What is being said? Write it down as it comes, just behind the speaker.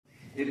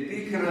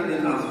Επίκρανε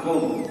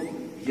αυτόν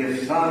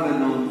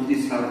γεσάμενον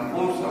της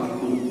αρπός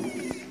αυτού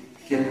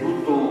και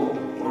τούτο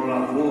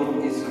προλαβών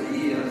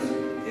Ισαΐας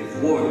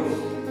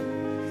ευόησε.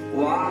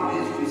 Ο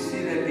άδης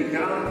πισήν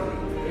επικράντη,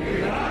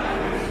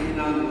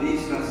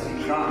 συναντήσα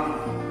σιγά,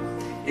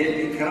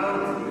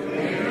 επικράντη,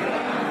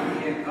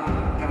 και θα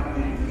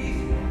κατηργήθη,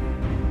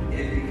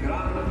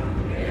 επικράντη,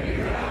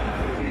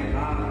 και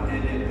θα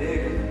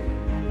ενεδέχθη,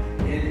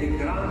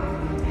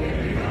 επικράντη, και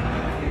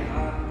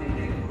θα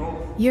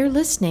ενεκρώθη. You're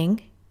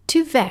listening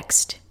to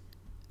Vexed,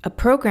 a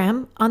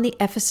program on the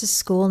Ephesus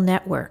School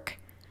Network.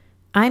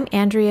 I'm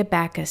Andrea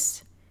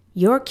Backus,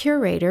 your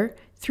curator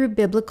through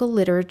biblical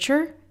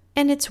literature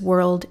and its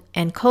world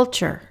and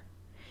culture.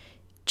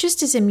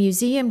 Just as a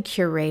museum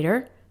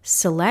curator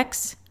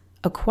selects,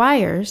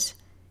 acquires,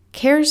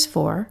 cares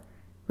for,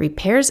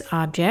 repairs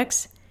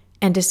objects,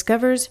 and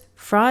discovers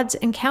frauds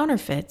and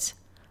counterfeits,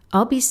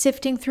 I'll be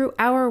sifting through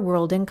our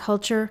world and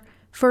culture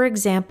for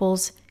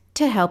examples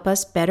to help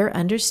us better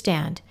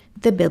understand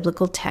the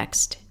biblical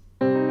text.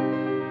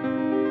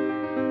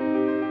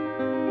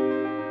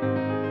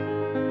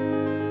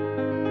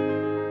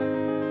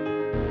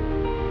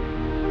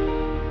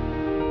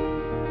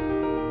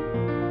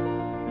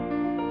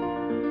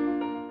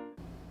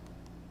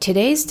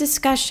 Today's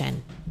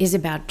discussion is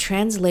about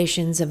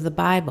translations of the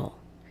Bible.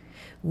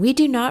 We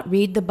do not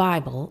read the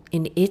Bible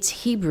in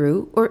its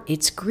Hebrew or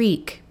its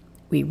Greek.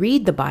 We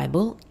read the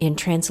Bible in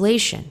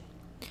translation.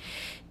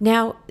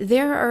 Now,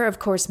 there are, of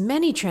course,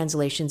 many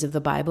translations of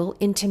the Bible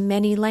into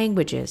many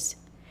languages.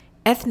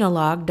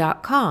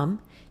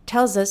 Ethnologue.com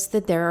tells us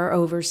that there are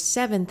over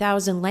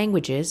 7,000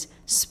 languages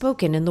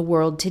spoken in the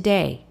world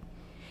today.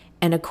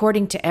 And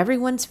according to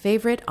everyone's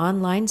favorite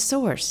online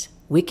source,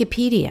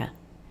 Wikipedia,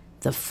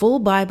 the full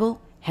Bible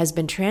has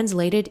been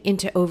translated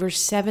into over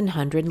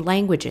 700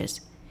 languages,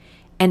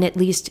 and at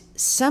least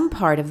some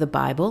part of the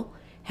Bible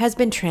has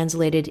been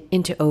translated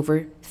into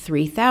over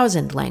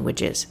 3,000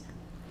 languages.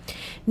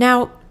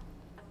 Now,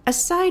 a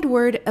side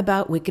word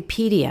about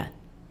Wikipedia.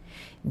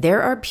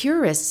 There are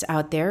purists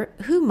out there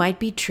who might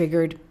be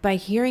triggered by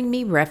hearing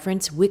me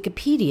reference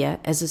Wikipedia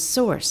as a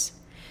source,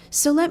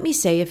 so let me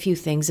say a few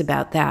things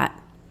about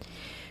that.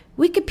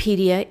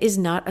 Wikipedia is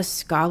not a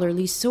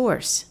scholarly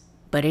source,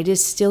 but it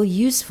is still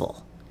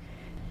useful.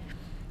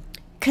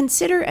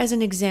 Consider as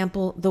an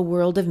example the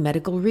world of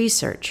medical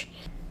research.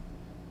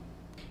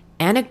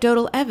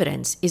 Anecdotal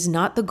evidence is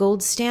not the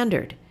gold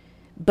standard,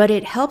 but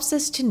it helps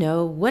us to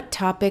know what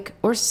topic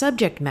or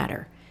subject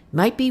matter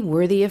might be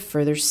worthy of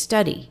further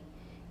study.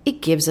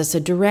 It gives us a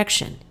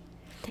direction.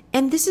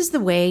 And this is the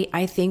way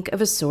I think of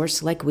a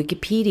source like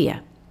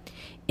Wikipedia.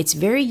 It's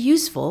very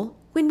useful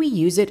when we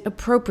use it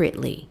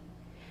appropriately.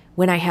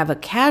 When I have a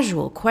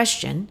casual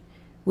question,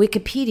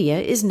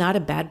 Wikipedia is not a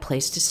bad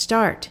place to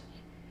start.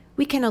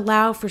 We can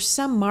allow for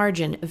some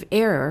margin of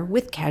error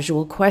with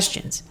casual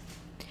questions.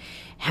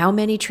 How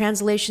many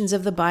translations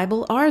of the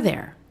Bible are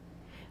there?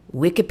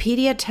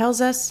 Wikipedia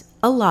tells us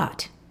a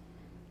lot.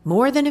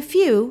 More than a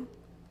few,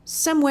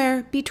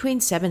 somewhere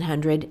between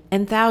 700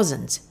 and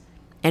thousands.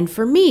 And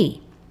for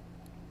me,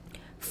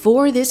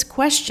 for this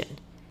question,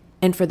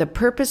 and for the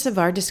purpose of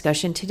our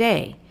discussion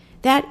today,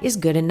 that is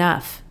good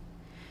enough.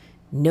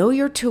 Know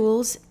your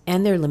tools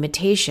and their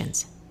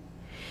limitations.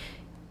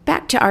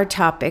 Back to our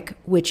topic,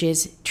 which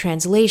is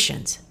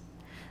translations.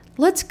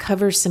 Let's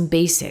cover some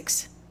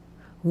basics.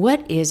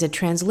 What is a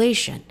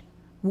translation?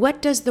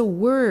 What does the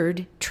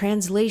word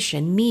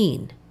translation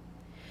mean?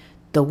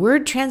 The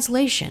word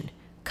translation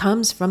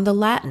comes from the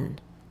Latin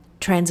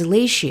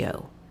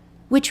translatio,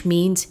 which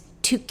means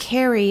to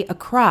carry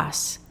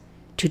across,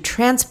 to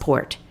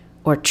transport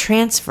or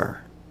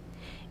transfer.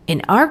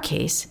 In our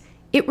case,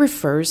 it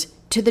refers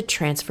to the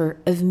transfer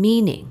of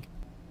meaning.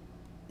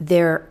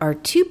 There are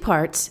two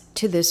parts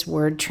to this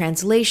word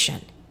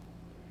translation.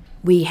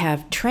 We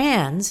have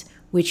trans,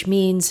 which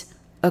means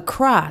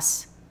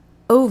across,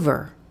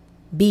 over,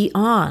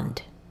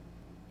 beyond.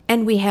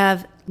 And we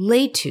have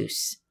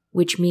latus,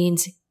 which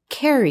means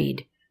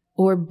carried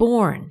or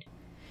borne.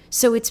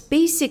 So its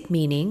basic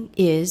meaning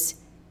is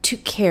to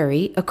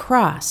carry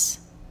across.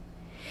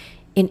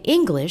 In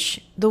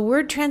English, the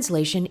word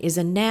translation is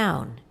a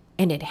noun,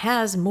 and it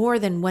has more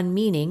than one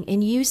meaning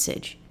in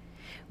usage.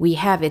 We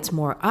have its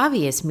more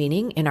obvious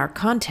meaning in our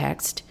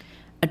context.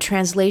 A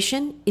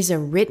translation is a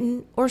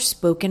written or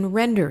spoken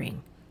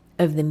rendering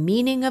of the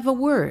meaning of a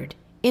word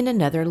in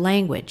another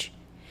language.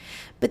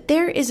 But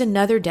there is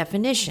another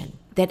definition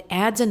that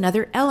adds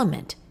another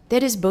element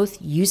that is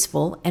both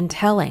useful and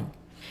telling.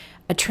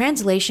 A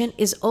translation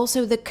is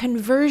also the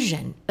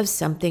conversion of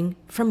something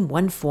from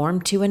one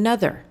form to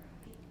another.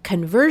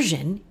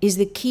 Conversion is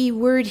the key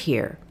word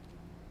here.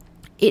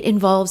 It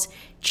involves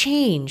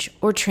change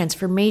or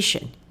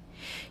transformation.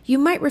 You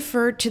might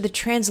refer to the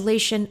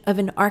translation of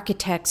an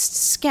architect's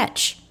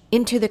sketch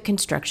into the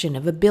construction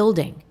of a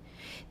building.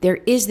 There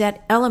is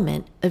that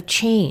element of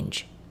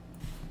change.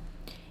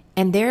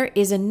 And there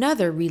is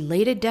another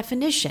related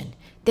definition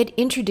that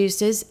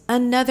introduces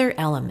another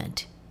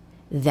element,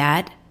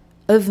 that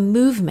of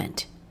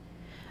movement.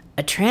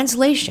 A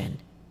translation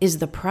is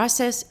the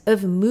process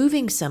of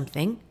moving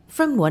something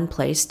from one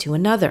place to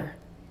another.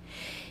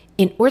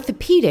 In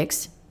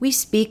orthopedics, we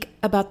speak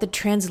about the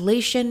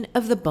translation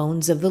of the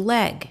bones of the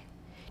leg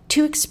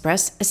to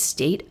express a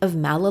state of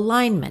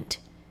malalignment,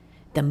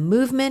 the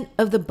movement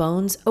of the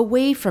bones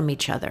away from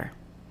each other.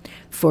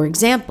 For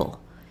example,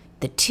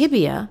 the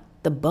tibia,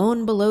 the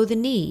bone below the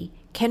knee,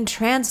 can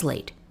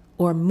translate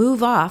or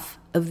move off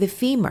of the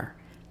femur,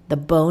 the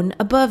bone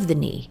above the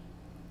knee.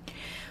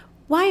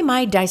 Why am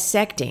I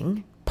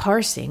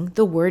parsing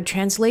the word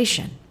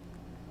translation?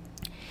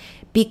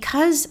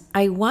 Because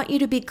I want you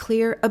to be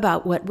clear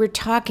about what we're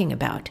talking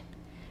about.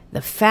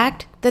 The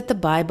fact that the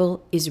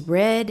Bible is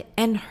read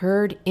and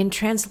heard in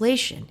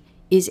translation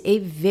is a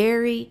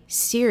very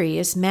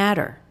serious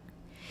matter.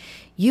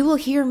 You will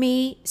hear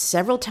me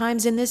several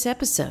times in this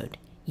episode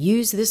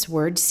use this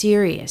word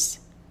serious.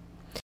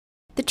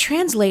 The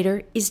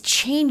translator is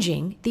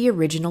changing the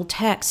original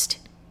text.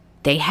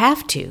 They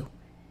have to,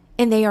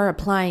 and they are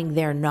applying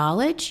their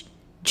knowledge,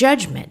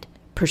 judgment,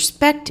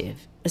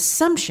 perspective,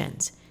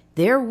 assumptions,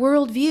 their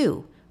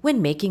worldview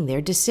when making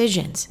their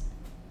decisions.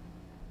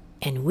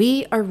 And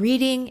we are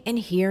reading and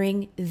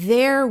hearing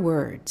their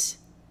words,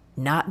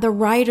 not the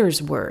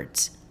writer's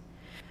words.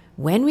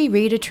 When we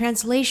read a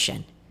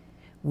translation,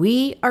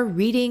 we are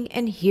reading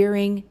and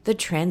hearing the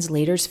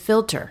translator's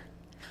filter.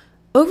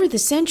 Over the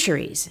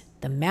centuries,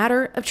 the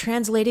matter of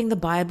translating the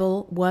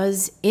Bible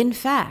was, in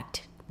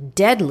fact,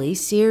 deadly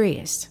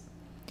serious.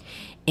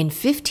 In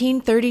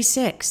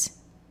 1536,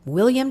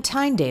 William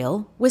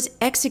Tyndale was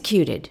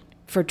executed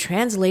for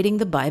translating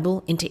the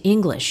Bible into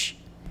English.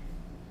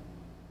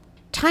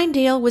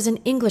 Tyndale was an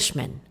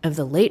Englishman of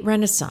the late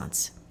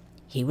Renaissance.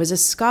 He was a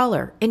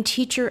scholar and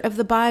teacher of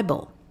the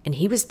Bible, and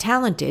he was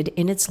talented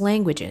in its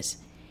languages.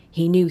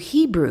 He knew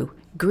Hebrew,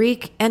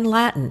 Greek, and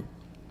Latin.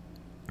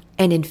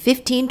 And in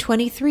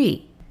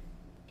 1523,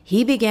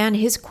 he began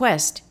his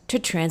quest to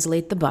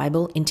translate the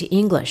Bible into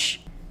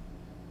English.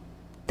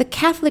 The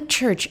Catholic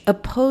Church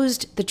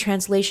opposed the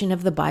translation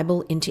of the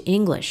Bible into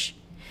English.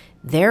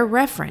 Their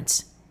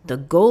reference, the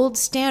gold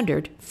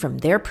standard from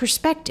their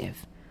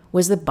perspective,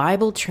 was the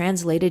Bible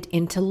translated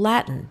into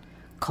Latin,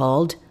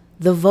 called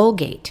the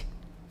Vulgate.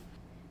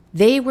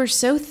 They were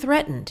so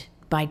threatened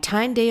by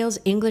Tyndale's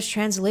English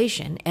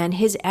translation and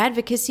his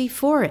advocacy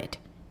for it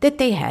that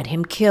they had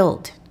him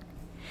killed.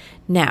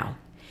 Now,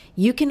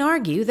 you can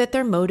argue that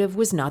their motive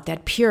was not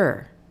that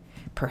pure.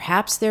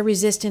 Perhaps their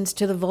resistance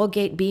to the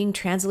Vulgate being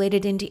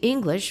translated into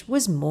English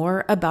was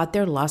more about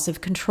their loss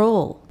of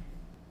control.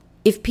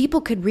 If people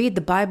could read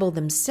the Bible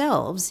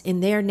themselves in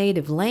their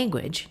native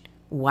language,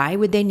 why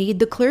would they need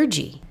the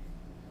clergy?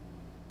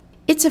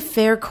 It's a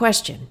fair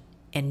question,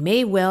 and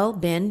may well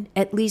been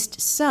at least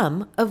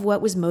some of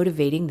what was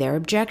motivating their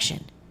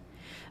objection.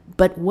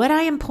 But what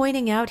I am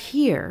pointing out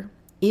here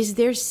is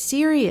their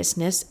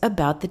seriousness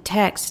about the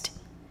text.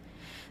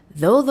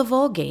 Though the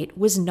Vulgate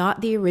was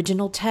not the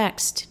original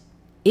text,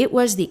 it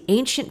was the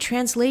ancient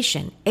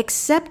translation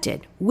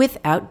accepted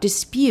without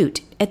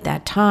dispute at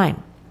that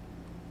time.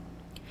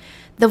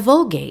 The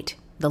Vulgate,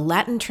 the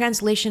Latin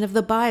translation of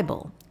the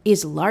Bible,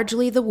 is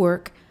largely the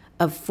work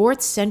of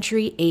 4th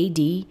century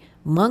A.D.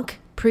 monk,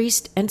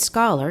 priest, and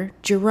scholar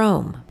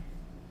Jerome.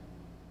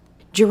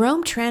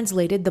 Jerome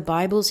translated the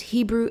Bible's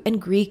Hebrew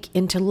and Greek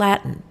into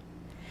Latin.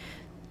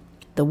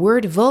 The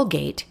word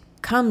Vulgate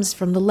comes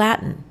from the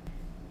Latin.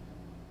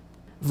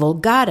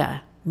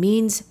 Vulgata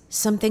means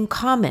something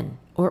common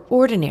or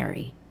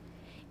ordinary.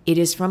 It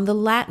is from the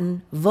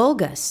Latin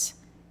vulgus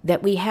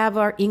that we have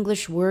our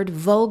English word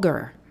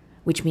vulgar,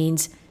 which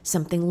means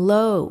something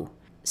low,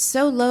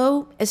 so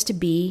low as to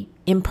be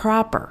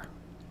improper.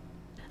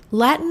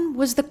 Latin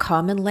was the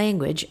common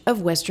language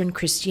of Western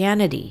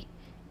Christianity,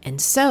 and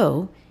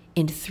so,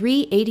 in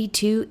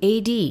 382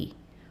 AD,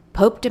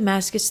 Pope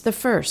Damascus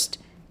I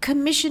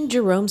commissioned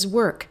Jerome's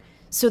work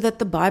so that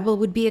the Bible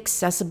would be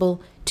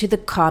accessible to the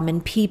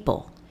common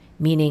people,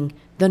 meaning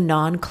the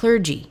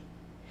non-clergy.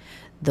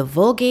 The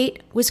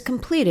Vulgate was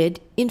completed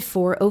in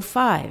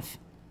 405,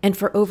 and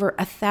for over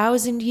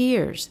 1,000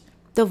 years,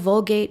 the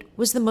Vulgate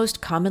was the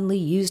most commonly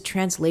used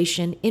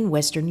translation in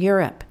Western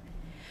Europe.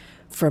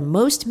 For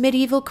most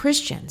medieval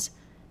Christians,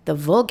 the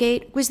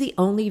Vulgate was the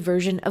only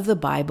version of the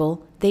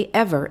Bible they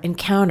ever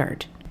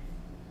encountered.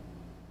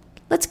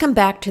 Let's come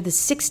back to the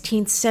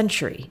 16th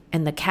century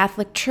and the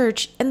Catholic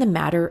Church and the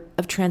matter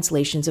of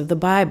translations of the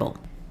Bible.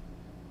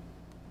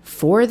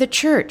 For the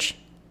Church,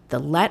 the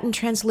Latin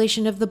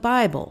translation of the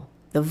Bible,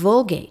 the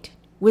Vulgate,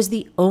 was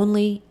the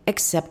only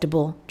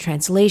acceptable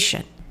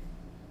translation.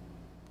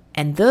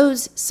 And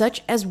those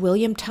such as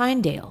William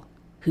Tyndale,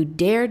 who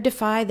dared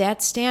defy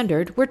that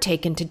standard, were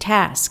taken to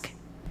task.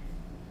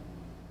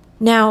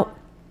 Now,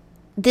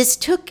 this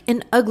took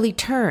an ugly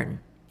turn,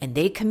 and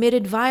they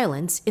committed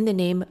violence in the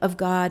name of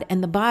God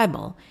and the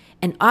Bible,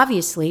 and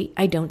obviously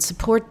I don't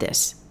support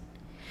this.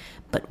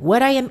 But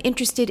what I am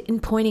interested in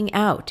pointing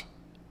out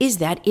is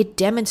that it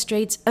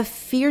demonstrates a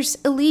fierce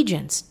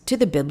allegiance to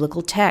the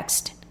biblical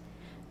text.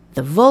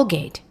 The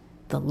Vulgate,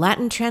 the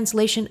Latin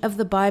translation of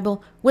the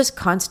Bible, was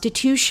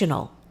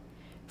constitutional.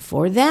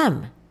 For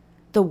them,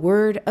 the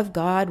Word of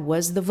God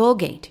was the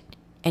Vulgate,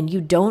 and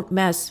you don't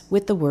mess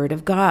with the Word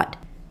of God.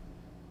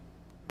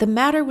 The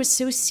matter was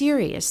so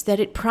serious that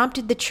it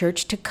prompted the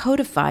Church to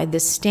codify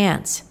this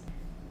stance.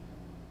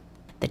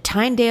 The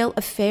Tyndale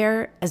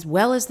affair, as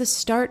well as the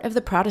start of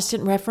the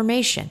Protestant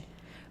Reformation,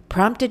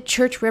 prompted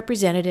church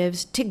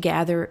representatives to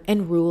gather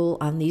and rule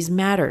on these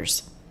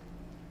matters.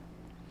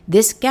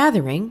 This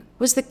gathering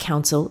was the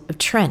Council of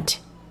Trent.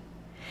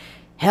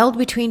 Held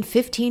between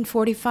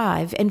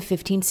 1545 and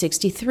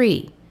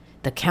 1563,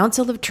 the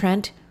Council of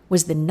Trent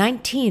was the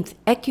 19th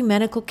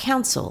ecumenical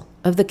council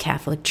of the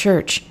Catholic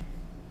Church.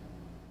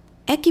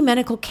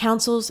 Ecumenical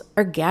councils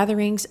are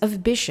gatherings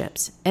of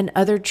bishops and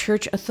other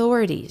church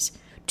authorities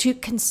to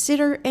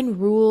consider and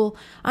rule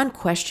on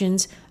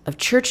questions of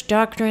church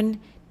doctrine,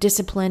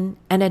 discipline,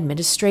 and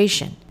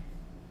administration.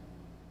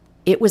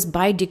 It was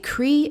by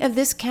decree of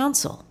this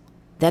council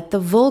that the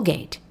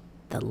Vulgate,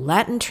 the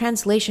Latin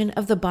translation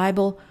of the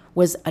Bible,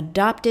 was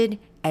adopted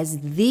as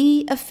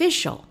the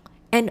official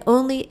and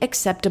only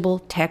acceptable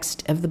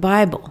text of the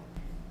Bible.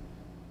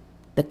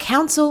 The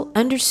council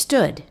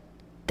understood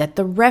that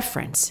the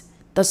reference,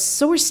 the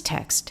source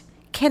text,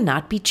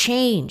 cannot be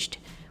changed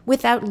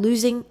without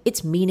losing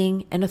its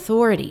meaning and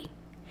authority.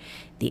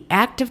 The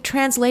act of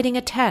translating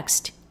a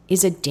text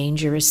is a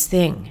dangerous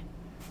thing.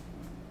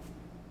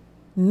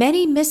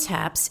 Many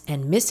mishaps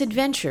and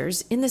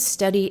misadventures in the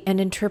study and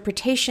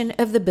interpretation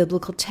of the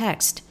biblical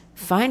text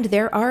find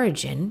their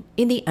origin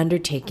in the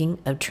undertaking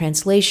of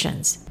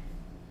translations.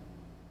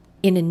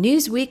 In a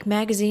Newsweek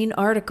magazine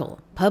article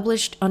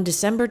published on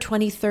December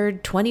 23,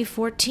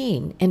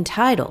 2014,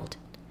 entitled,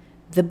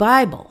 "The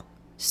Bible,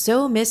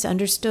 So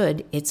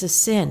Misunderstood It's a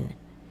Sin,"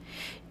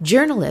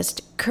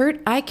 journalist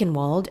Kurt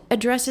Eichenwald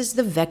addresses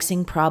the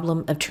vexing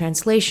problem of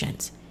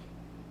translations.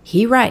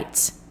 He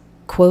writes,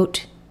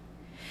 quote,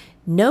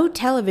 "No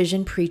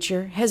television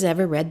preacher has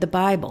ever read the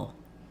Bible.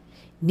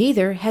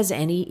 Neither has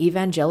any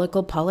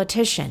evangelical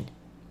politician.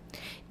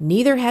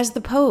 Neither has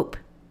the Pope.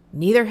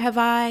 Neither have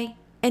I,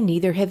 and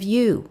neither have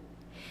you.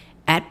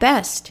 At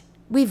best,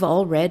 we've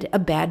all read a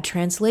bad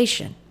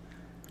translation.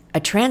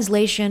 A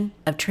translation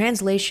of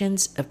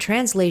translations of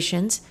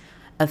translations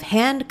of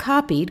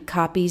hand-copied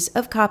copies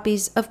of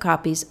copies of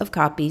copies of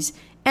copies,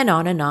 and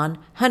on,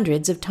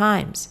 hundreds of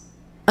times."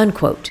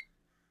 Unquote.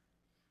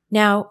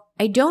 Now,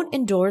 I don't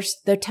endorse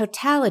the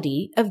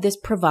totality of this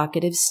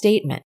provocative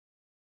statement.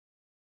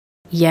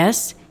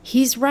 Yes,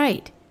 he's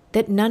right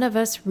that none of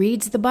us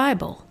reads the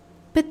Bible,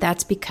 but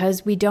that's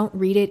because we don't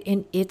read it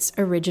in its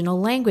original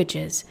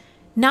languages,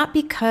 not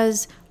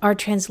because our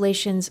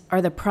translations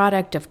are the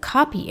product of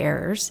copy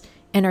errors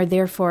and are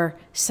therefore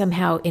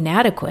somehow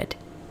inadequate.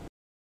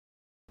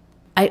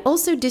 I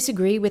also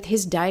disagree with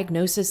his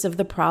diagnosis of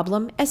the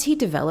problem as he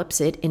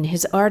develops it in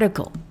his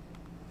article.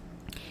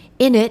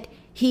 In it,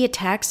 he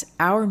attacks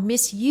our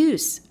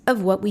misuse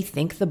of what we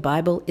think the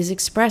Bible is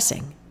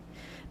expressing.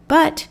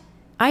 But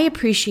I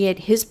appreciate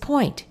his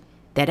point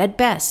that at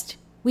best,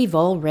 we've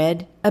all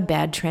read a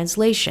bad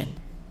translation.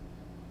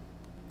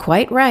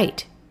 Quite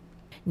right.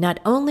 Not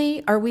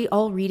only are we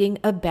all reading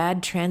a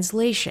bad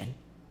translation,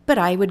 but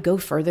I would go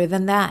further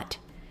than that.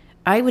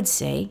 I would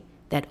say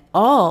that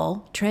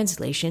all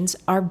translations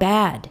are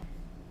bad.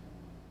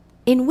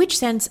 In which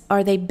sense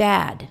are they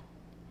bad?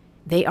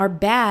 They are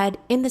bad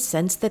in the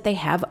sense that they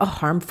have a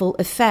harmful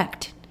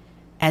effect,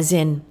 as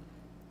in,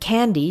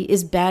 candy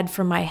is bad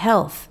for my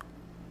health.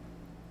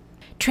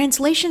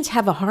 Translations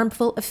have a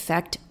harmful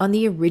effect on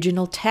the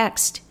original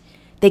text.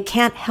 They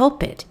can't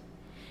help it.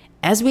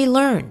 As we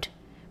learned,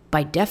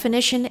 by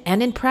definition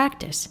and in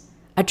practice,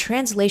 a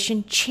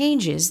translation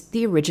changes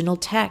the original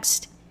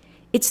text.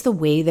 It's the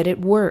way that it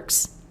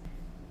works.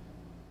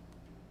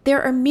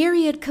 There are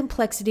myriad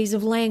complexities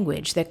of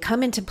language that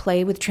come into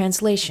play with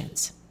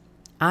translations.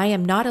 I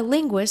am not a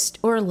linguist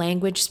or a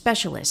language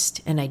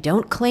specialist, and I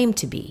don't claim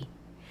to be.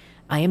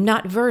 I am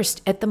not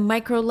versed at the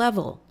micro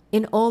level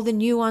in all the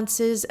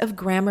nuances of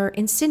grammar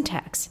and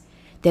syntax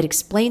that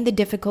explain the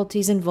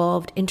difficulties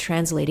involved in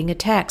translating a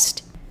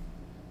text.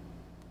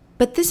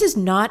 But this is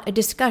not a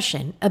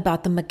discussion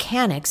about the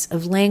mechanics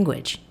of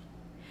language.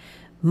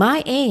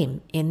 My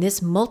aim in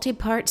this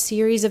multi-part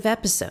series of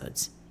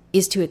episodes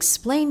is to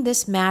explain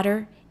this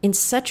matter in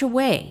such a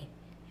way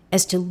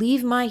as to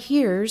leave my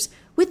hearers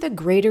with a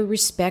greater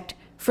respect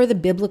for the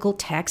biblical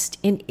text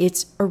in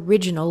its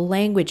original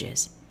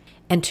languages,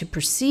 and to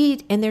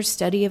proceed in their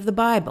study of the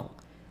Bible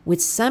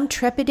with some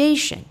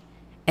trepidation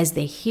as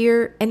they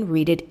hear and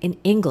read it in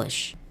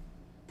English.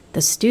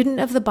 The student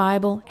of the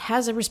Bible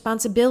has a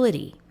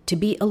responsibility to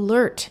be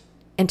alert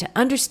and to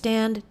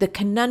understand the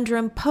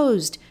conundrum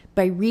posed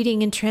by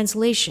reading in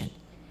translation,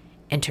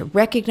 and to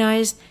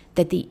recognize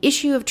that the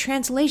issue of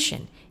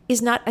translation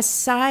is not a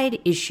side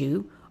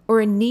issue or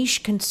a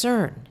niche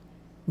concern.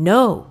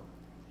 No,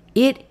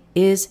 it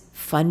is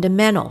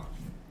fundamental.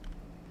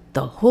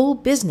 The whole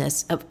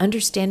business of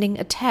understanding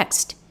a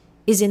text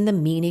is in the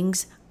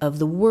meanings of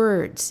the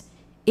words.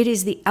 It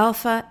is the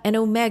alpha and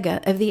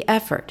omega of the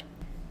effort.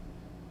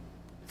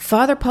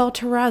 Father Paul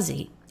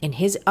Tarazi, in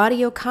his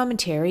audio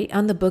commentary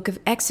on the book of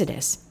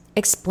Exodus,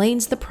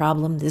 explains the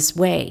problem this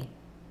way.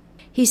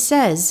 He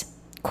says,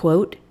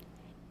 quote,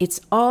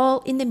 "It's all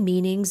in the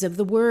meanings of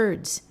the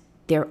words.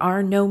 There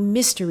are no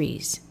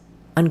mysteries,"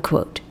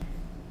 unquote.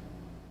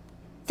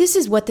 This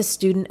is what the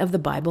student of the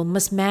Bible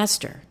must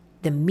master,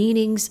 the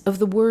meanings of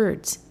the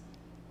words.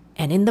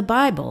 And in the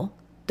Bible,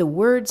 the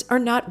words are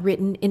not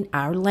written in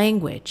our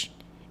language,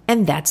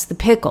 and that's the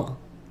pickle.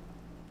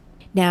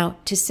 Now,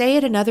 to say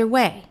it another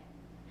way,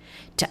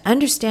 to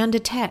understand a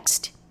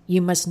text,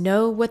 you must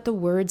know what the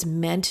words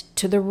meant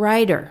to the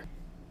writer.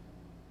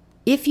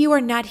 If you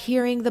are not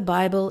hearing the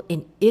Bible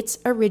in its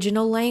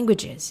original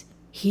languages,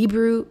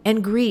 Hebrew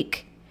and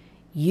Greek,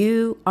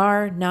 you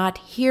are not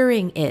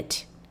hearing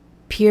it,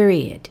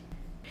 period.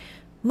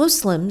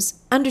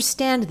 Muslims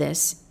understand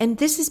this, and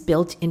this is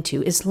built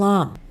into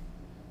Islam.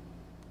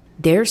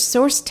 Their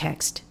source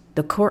text,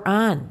 the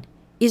Quran,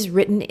 is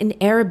written in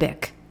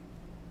Arabic.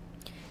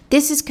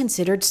 This is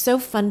considered so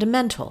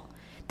fundamental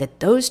that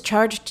those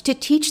charged to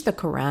teach the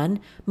Quran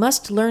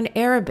must learn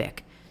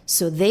Arabic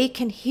so they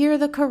can hear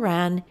the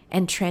Quran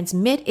and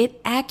transmit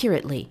it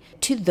accurately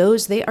to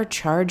those they are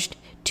charged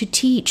to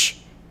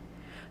teach.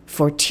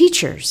 For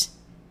teachers,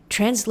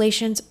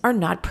 translations are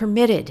not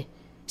permitted,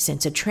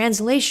 since a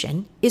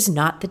translation is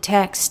not the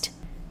text.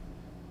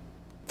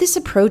 This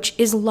approach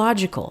is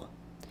logical.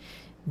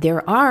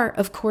 There are,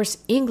 of course,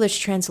 English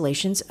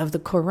translations of the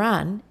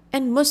Quran,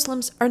 and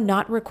Muslims are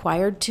not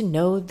required to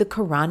know the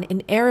Quran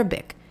in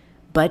Arabic,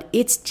 but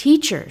its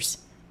teachers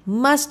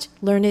must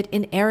learn it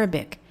in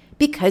Arabic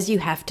because you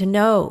have to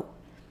know.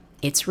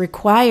 It's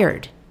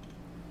required.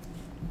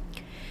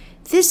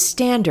 This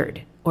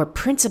standard, or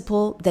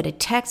principle that a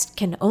text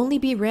can only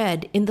be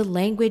read in the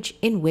language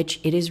in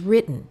which it is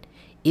written,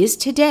 is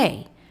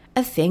today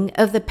a thing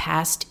of the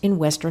past in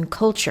Western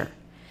culture,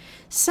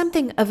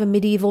 something of a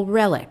medieval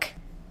relic.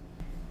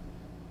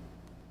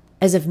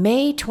 As of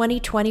May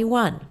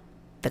 2021,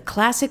 the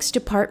Classics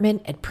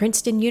Department at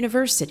Princeton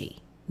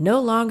University no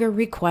longer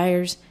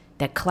requires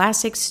that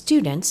classics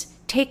students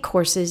take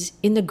courses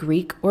in the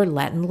Greek or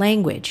Latin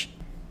language.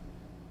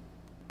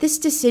 This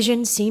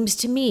decision seems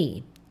to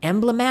me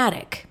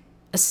emblematic,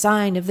 a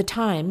sign of the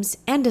times,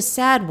 and a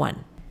sad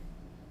one.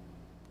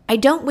 I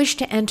don't wish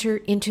to enter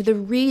into the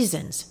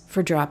reasons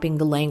for dropping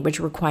the language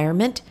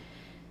requirement.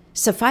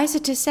 Suffice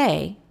it to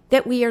say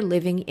that we are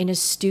living in a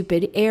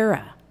stupid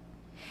era.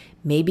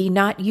 Maybe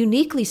not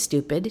uniquely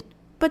stupid,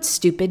 but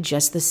stupid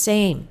just the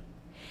same.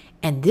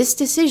 And this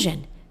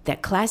decision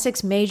that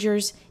classics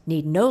majors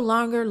need no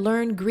longer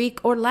learn Greek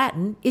or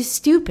Latin is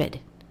stupid.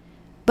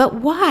 But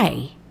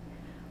why?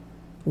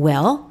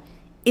 Well,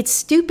 it's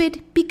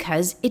stupid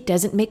because it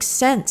doesn't make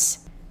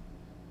sense.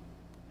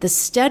 The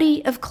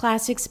study of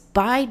classics,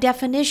 by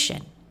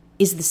definition,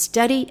 is the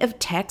study of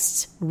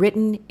texts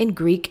written in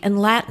Greek and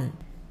Latin.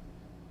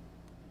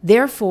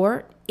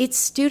 Therefore, its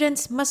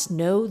students must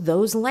know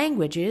those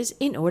languages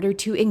in order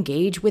to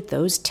engage with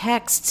those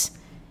texts.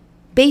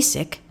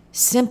 Basic,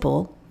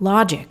 simple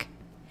logic.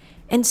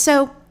 And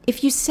so,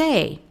 if you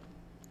say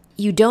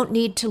you don't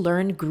need to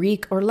learn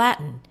Greek or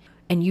Latin,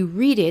 and you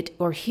read it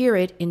or hear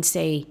it in,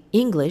 say,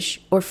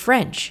 English or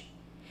French,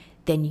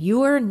 then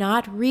you are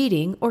not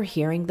reading or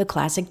hearing the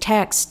classic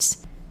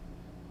texts.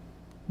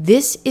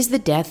 This is the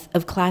death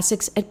of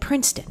classics at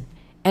Princeton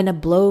and a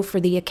blow for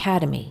the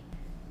academy.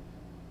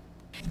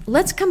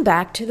 Let's come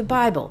back to the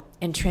Bible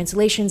and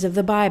translations of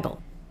the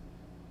Bible.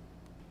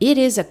 It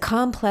is a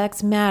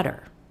complex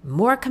matter,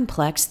 more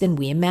complex than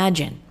we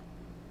imagine.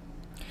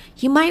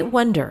 You might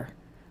wonder,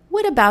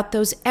 what about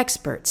those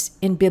experts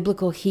in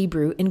biblical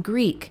Hebrew and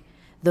Greek,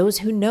 those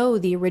who know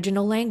the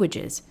original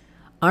languages?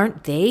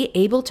 Aren't they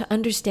able to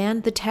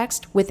understand the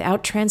text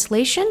without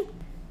translation?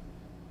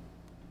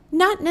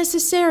 Not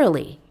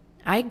necessarily.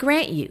 I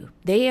grant you,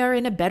 they are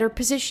in a better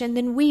position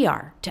than we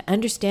are to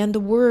understand the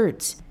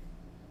words.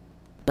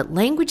 But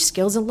language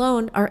skills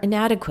alone are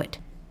inadequate.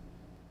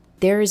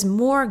 There is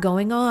more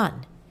going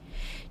on.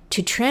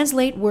 To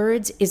translate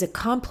words is a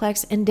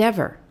complex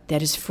endeavor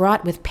that is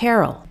fraught with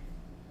peril.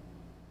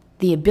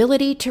 The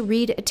ability to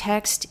read a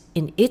text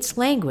in its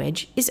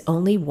language is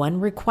only one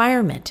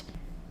requirement.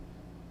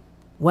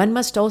 One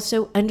must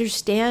also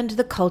understand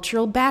the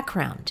cultural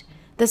background,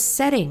 the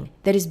setting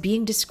that is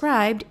being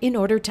described in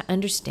order to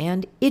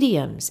understand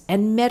idioms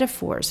and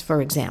metaphors,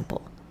 for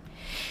example.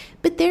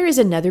 But there is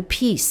another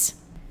piece.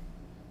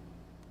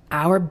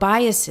 Our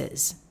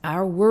biases,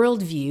 our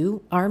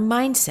worldview, our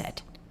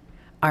mindset.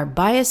 Our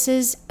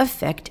biases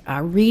affect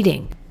our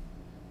reading.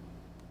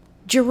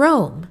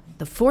 Jerome,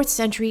 the 4th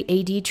century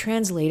AD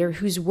translator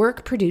whose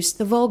work produced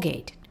the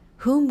Vulgate,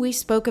 whom we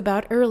spoke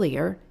about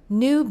earlier,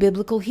 knew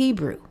biblical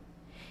Hebrew.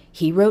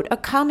 He wrote a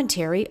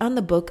commentary on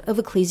the book of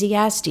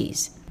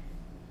Ecclesiastes.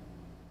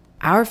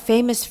 Our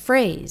famous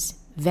phrase,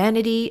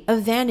 vanity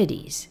of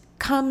vanities,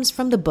 comes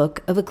from the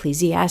book of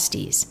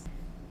Ecclesiastes.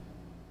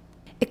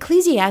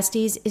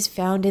 Ecclesiastes is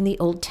found in the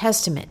Old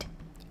Testament.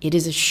 It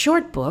is a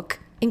short book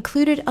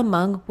included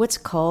among what's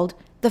called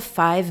the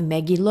 5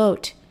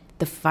 Megillot,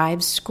 the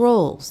 5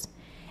 scrolls.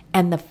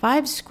 And the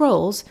 5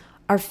 scrolls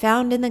are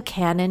found in the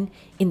canon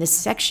in the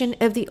section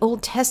of the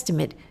Old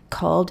Testament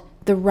called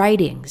the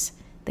Writings,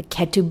 the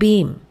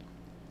Ketubim.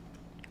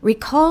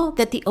 Recall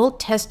that the Old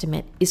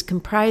Testament is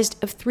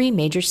comprised of three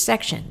major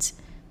sections: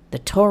 the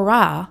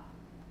Torah,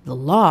 the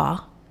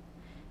Law,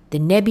 the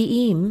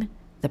Nebi'im,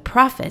 the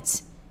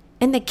Prophets,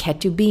 and the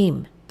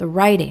Ketubim, the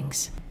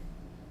Writings.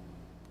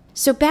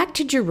 So back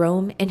to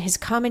Jerome and his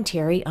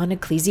commentary on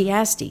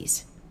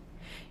Ecclesiastes.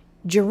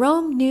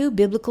 Jerome knew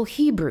biblical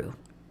Hebrew,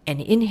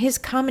 and in his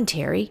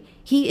commentary,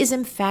 he is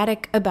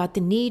emphatic about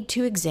the need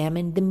to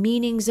examine the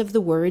meanings of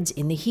the words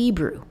in the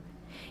Hebrew.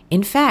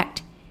 In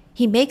fact,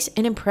 he makes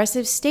an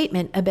impressive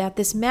statement about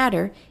this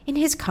matter in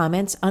his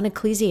comments on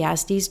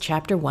Ecclesiastes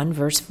chapter 1,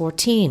 verse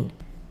 14.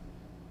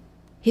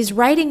 His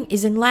writing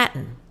is in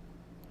Latin,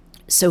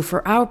 so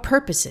for our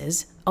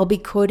purposes, I'll be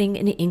quoting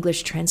an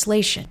English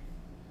translation.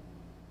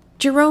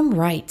 Jerome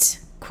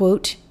writes,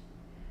 quote,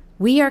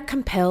 "We are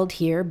compelled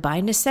here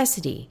by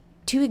necessity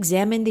to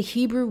examine the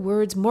Hebrew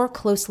words more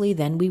closely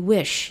than we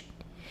wish.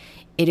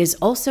 It is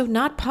also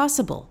not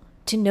possible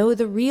to know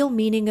the real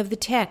meaning of the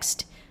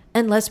text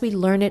unless we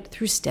learn it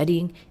through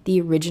studying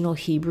the original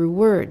Hebrew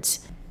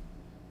words."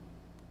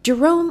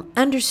 Jerome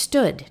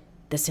understood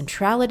the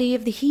centrality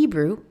of the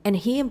Hebrew, and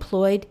he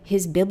employed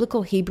his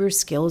biblical Hebrew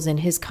skills in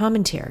his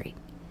commentary.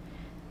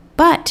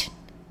 But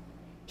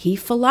he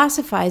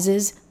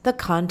philosophizes the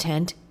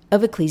content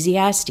of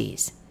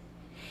Ecclesiastes.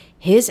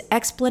 His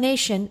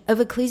explanation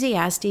of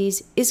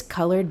Ecclesiastes is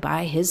colored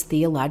by his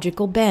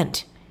theological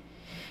bent.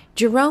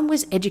 Jerome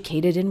was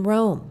educated in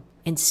Rome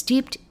and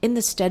steeped in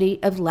the study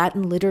of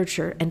Latin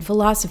literature and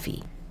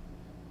philosophy.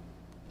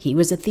 He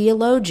was a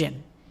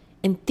theologian,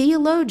 and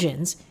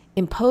theologians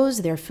impose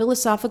their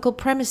philosophical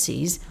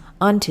premises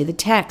onto the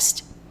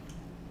text.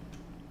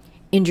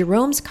 In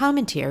Jerome's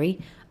commentary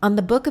on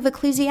the book of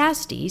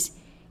Ecclesiastes,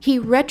 he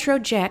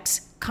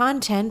retrojects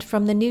content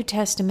from the New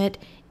Testament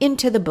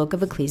into the book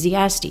of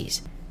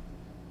Ecclesiastes.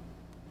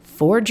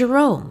 For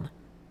Jerome,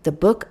 the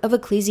book of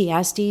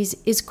Ecclesiastes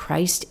is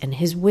Christ and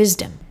his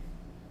wisdom.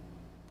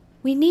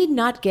 We need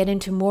not get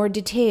into more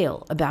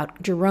detail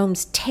about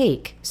Jerome's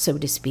take, so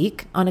to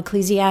speak, on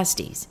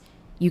Ecclesiastes.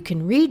 You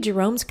can read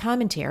Jerome's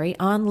commentary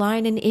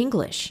online in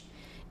English.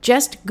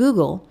 Just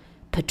Google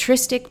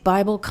Patristic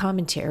Bible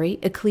Commentary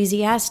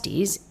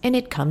Ecclesiastes, and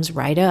it comes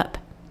right up.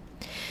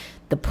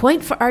 The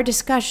point for our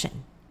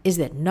discussion is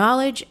that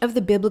knowledge of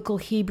the biblical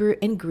Hebrew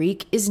and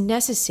Greek is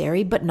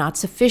necessary but not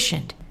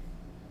sufficient.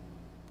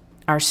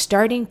 Our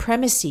starting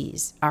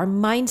premises, our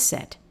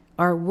mindset,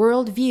 our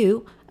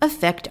worldview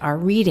affect our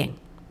reading.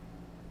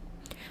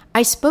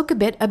 I spoke a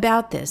bit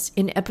about this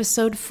in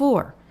episode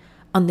 4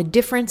 on the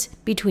difference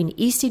between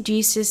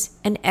eisegesis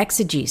and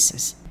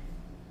exegesis.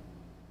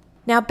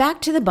 Now back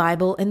to the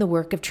Bible and the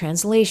work of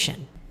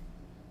translation.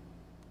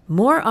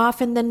 More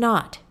often than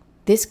not,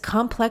 this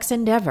complex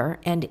endeavor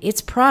and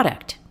its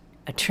product,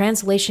 a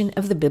translation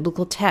of the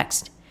biblical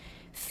text,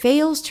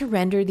 fails to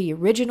render the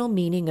original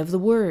meaning of the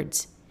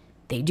words.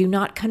 They do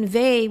not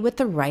convey what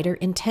the writer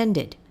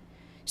intended.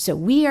 So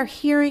we are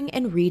hearing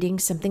and reading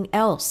something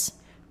else,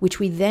 which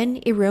we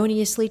then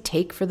erroneously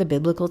take for the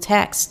biblical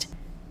text.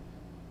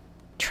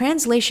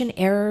 Translation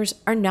errors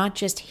are not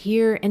just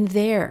here and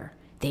there.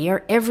 They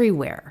are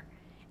everywhere.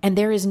 And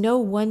there is no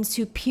one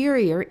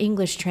superior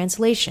English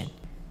translation.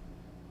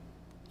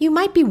 You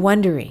might be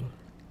wondering,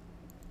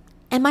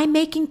 am I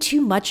making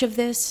too much of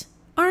this?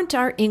 Aren't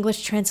our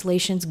English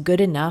translations good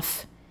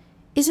enough?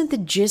 Isn't the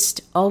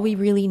gist all we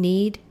really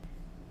need?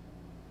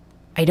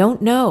 I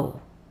don't know.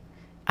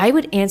 I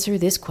would answer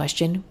this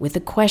question with a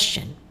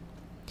question.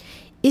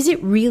 Is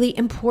it really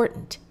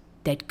important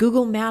that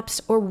Google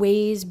Maps or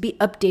Waze be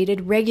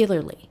updated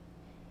regularly?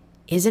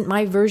 Isn't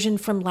my version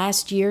from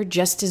last year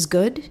just as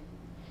good?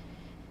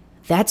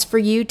 That's for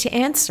you to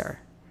answer.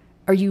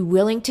 Are you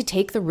willing to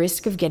take the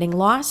risk of getting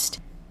lost?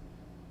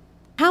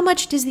 How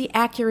much does the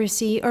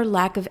accuracy or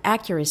lack of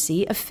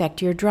accuracy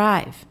affect your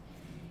drive?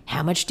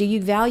 How much do you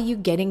value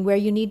getting where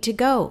you need to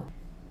go?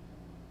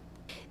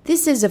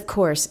 This is, of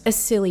course, a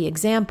silly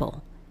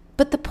example,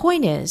 but the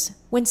point is,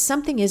 when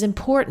something is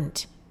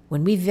important,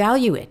 when we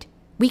value it,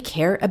 we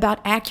care about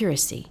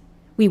accuracy.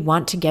 We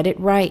want to get it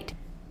right.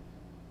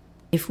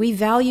 If we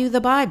value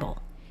the Bible,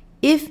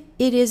 if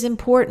it is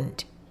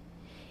important,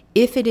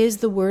 if it is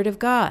the Word of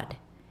God,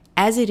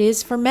 as it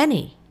is for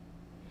many,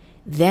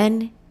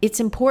 then it's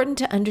important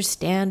to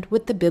understand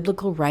what the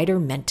biblical writer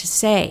meant to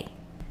say.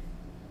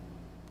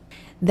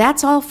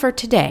 That's all for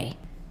today.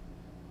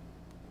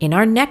 In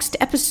our next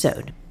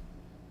episode,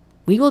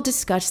 we will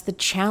discuss the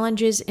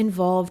challenges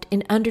involved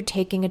in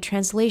undertaking a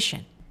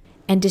translation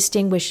and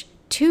distinguish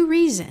 2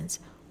 reasons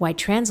why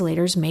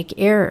translators make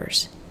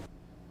errors.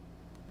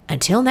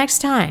 Until next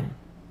time,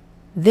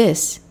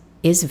 this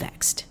is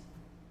Vexed.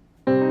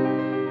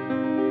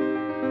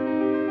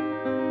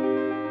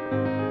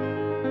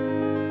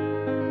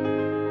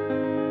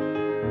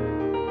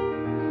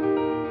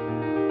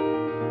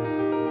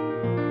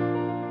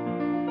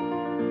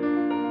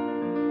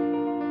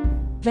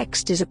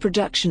 Vexed is a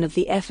production of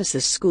the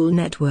Ephesus School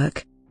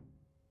Network.